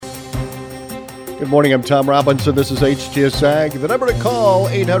Good morning, I'm Tom Robinson. This is HTS Ag. The number to call,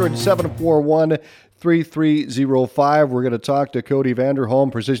 800-741-3305. We're going to talk to Cody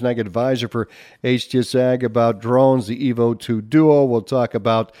Vanderholm, Precision Ag Advisor for HTS Ag, about drones, the Evo 2 Duo. We'll talk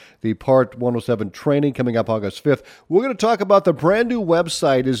about the Part 107 training coming up August 5th. We're going to talk about the brand new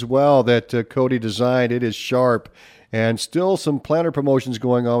website as well that Cody designed. It is sharp. And still some planter promotions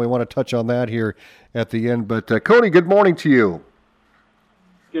going on. We want to touch on that here at the end. But Cody, good morning to you.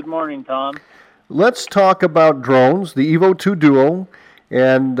 Good morning, Tom. Let's talk about drones, the Evo 2 Duo,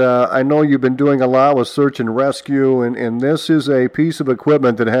 and I know you've been doing a lot with search and rescue, and this is a piece of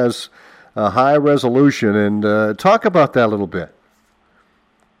equipment that has a high resolution, and talk about that a little bit.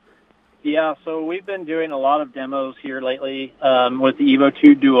 Yeah, so we've been doing a lot of demos here lately with the Evo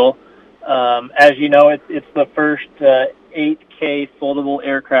 2 Dual. As you know, it's the first 8K foldable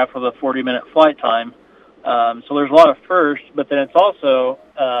aircraft with a 40-minute flight time. So there's a lot of firsts, but then it's also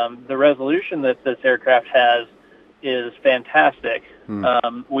the resolution that this aircraft has is fantastic.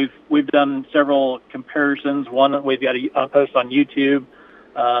 We've done several comparisons. One, we've got a post on YouTube,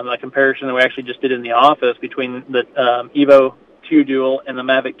 a comparison that we actually just did in the office between the Evo 2 Dual and the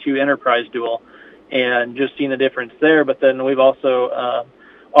Mavic 2 Enterprise Dual, and just seeing the difference there. But then we've also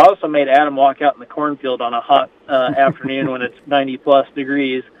made Adam walk out in the cornfield on a hot afternoon when it's 90-plus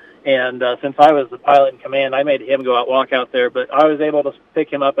degrees. And since I was the pilot in command, I made him walk out there. But I was able to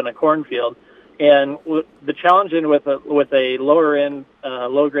pick him up in a cornfield. And the challenge with a lower-end,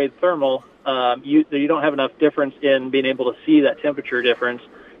 low-grade thermal, you don't have enough difference in being able to see that temperature difference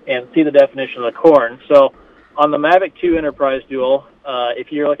and see the definition of the corn. So on the Mavic 2 Enterprise Dual,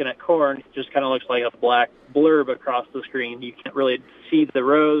 if you're looking at corn, it just kind of looks like a black blurb across the screen. You can't really see the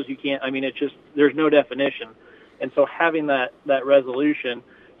rows. There's no definition. And so having that resolution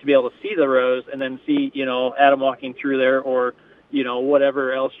to be able to see the rows and then see, Adam walking through there or,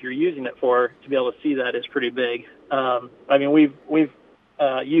 whatever else you're using it for, to be able to see that is pretty big. We've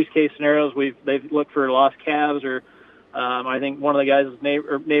used case scenarios. They've looked for lost calves, or I think one of the guys'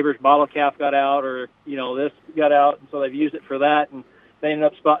 neighbor's bottle calf got out, or, this got out, and so they've used it for that, and they ended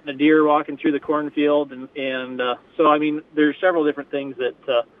up spotting a deer walking through the cornfield, and so there's several different things that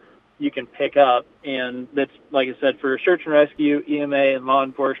you can pick up, and that's, like I said, for search and rescue, EMA, and law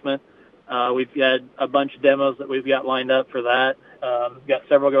enforcement. We've had a bunch of demos that we've got lined up for that. We've got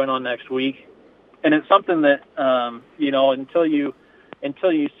several going on next week, and it's something that until you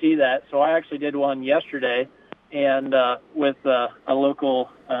see that. So I actually did one yesterday, and with a local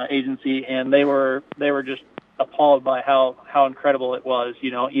agency, and they were just appalled by how incredible it was.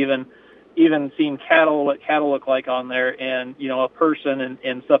 Even seeing what cattle look like on there, and a person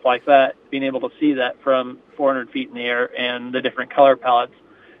and stuff like that, being able to see that from 400 feet in the air and the different color palettes,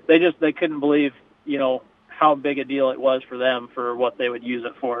 they couldn't believe how big a deal it was for them for what they would use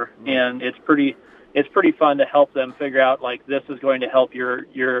it for. And it's pretty fun to help them figure out, like, this is going to help your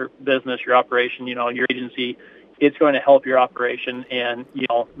business, your operation, your agency. It's going to help your operation and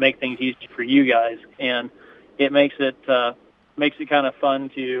make things easy for you guys, and it makes it kind of fun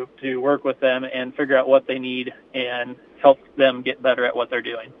to work with them and figure out what they need and help them get better at what they're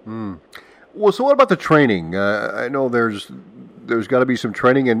doing. Well, so what about the training? I know there's got to be some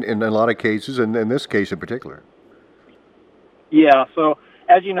training in a lot of cases, and in this case in particular. Yeah, so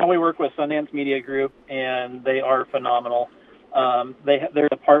as you know, we work with Sundance Media Group, and they are phenomenal. There's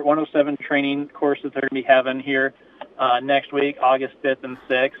a Part 107 training course that they're going to be having here next week, August 5th and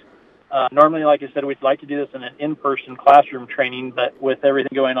 6th. Normally, like I said, we'd like to do this in an in-person classroom training, but with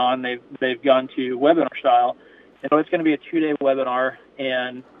everything going on, they've gone to webinar style. And so it's going to be a 2-day webinar.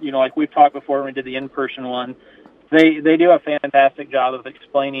 And, like we've talked before when we did the in-person one, they do a fantastic job of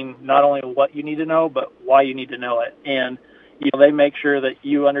explaining not only what you need to know, but why you need to know it. And, they make sure that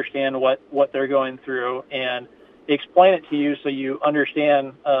you understand what they're going through and explain it to you so you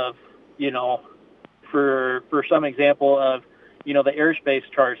understand for some example of, the airspace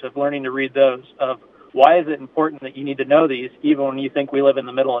charts, of learning to read those, of why is it important that you need to know these, even when you think we live in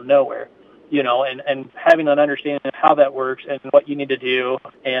the middle of nowhere, and having an understanding of how that works and what you need to do.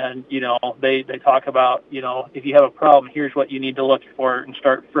 And, they talk about, if you have a problem, here's what you need to look for and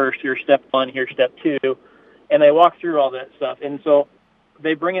start first. Here's step 1, here's step 2. And they walk through all that stuff. And so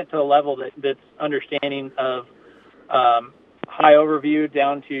they bring it to a level that's understanding of high overview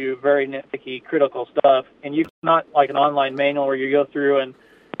down to very nitpicky, critical stuff. And you not like an online manual where you go through and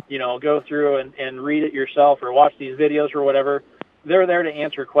read it yourself or watch these videos or whatever. They're there to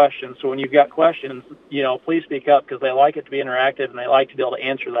answer questions. So when you've got questions, please speak up, because they like it to be interactive and they like to be able to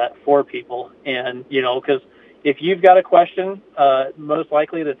answer that for people. And, because if you've got a question, most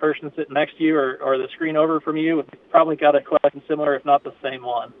likely the person sitting next to you or the screen over from you probably got a question similar, if not the same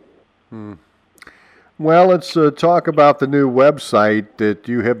one. Well, let's talk about the new website that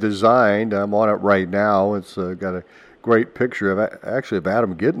you have designed. I'm on it right now. It's got a great picture of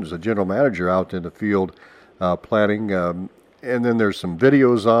Adam Giddens, the general manager, out in the field planting. And then there's some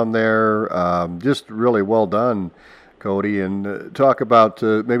videos on there. Just really well done, Cody. And talk about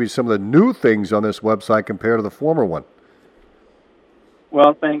maybe some of the new things on this website compared to the former one.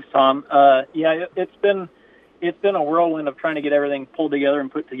 Well, thanks, Tom. Yeah, it's been a whirlwind of trying to get everything pulled together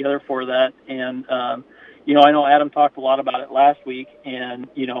and put together for that. And I know Adam talked a lot about it last week, and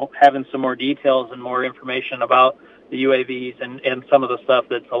having some more details and more information about the UAVs and some of the stuff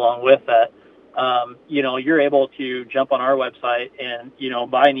that's along with that. You're able to jump on our website and,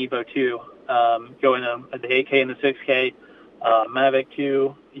 buy an Evo 2, go in the 8K and the 6K, Mavic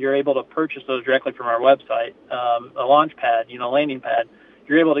 2. You're able to purchase those directly from our website. A launch pad, landing pad.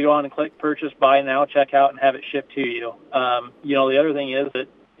 You're able to go on and click purchase, buy now, check out, and have it shipped to you. The other thing is that,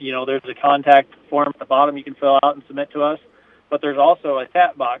 there's a contact form at the bottom you can fill out and submit to us, but there's also a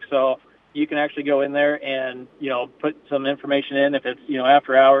chat box. So you can actually go in there and, put some information in. If it's,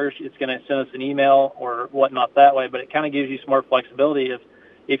 after hours, it's going to send us an email or whatnot that way, but it kind of gives you some more flexibility.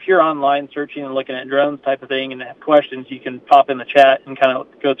 If you're online searching and looking at drones type of thing and have questions, you can pop in the chat and kind of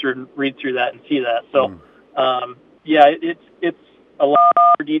go through and read through that and see that. So, it's a lot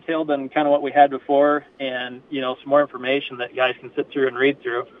more detailed than kind of what we had before, and, some more information that guys can sit through and read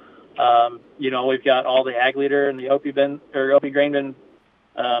through. We've got all the ag leader and the OP grain bin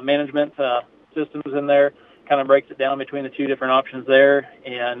management systems in there. Kind of breaks it down between the two different options there,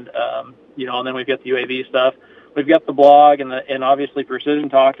 and and then we've got the UAV stuff. We've got the blog and obviously Precision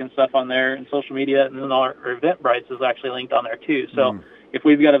Talk and stuff on there, and social media, and then our Eventbrite is actually linked on there too. So if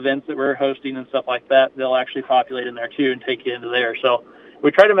we've got events that we're hosting and stuff like that, they'll actually populate in there too and take you into there. So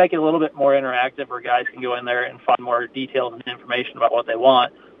we try to make it a little bit more interactive where guys can go in there and find more details and information about what they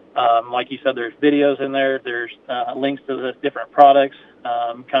want. Like you said, there's videos in there. There's links to the different products,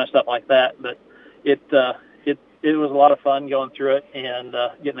 kind of stuff like that. But it was a lot of fun going through it and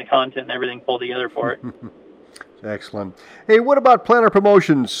getting the content and everything pulled together for it. Excellent. Hey, what about Planner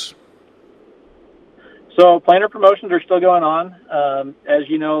Promotions? So Planner Promotions are still going on. As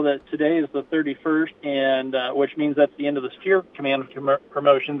you know, that today is the 31st, and which means that's the end of the Steer Command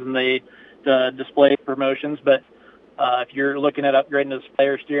promotions and the display promotions. But if you're looking at upgrading to display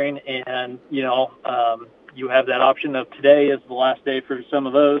or steering, and you have that option of today is the last day for some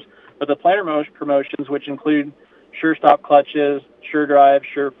of those. But the Planner promotions, which include Sure Stop clutches, Sure Drive,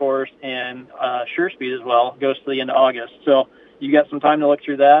 Sure Force, and Sure Speed as well, goes to the end of August. So you got some time to look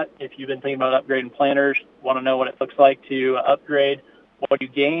through that. If you've been thinking about upgrading planners, want to know what it looks like to upgrade, what you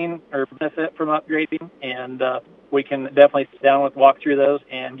gain or benefit from upgrading, and we can definitely sit down with walk through those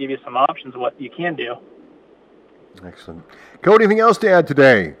and give you some options of what you can do. Excellent. Cody, anything else to add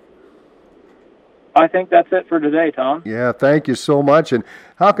today? I think that's it for today, Tom. Yeah, thank you so much. And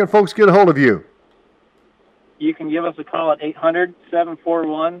how can folks get a hold of you? You can give us a call at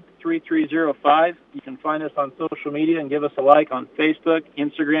 800-741-3305. You can find us on social media and give us a like on Facebook,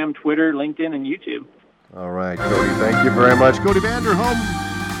 Instagram, Twitter, LinkedIn, and YouTube. All right, Cody, thank you very much. Cody Vanderholm,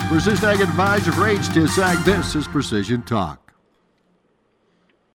 Precision Ag Advisor for HTS Ag. This is Precision Talk.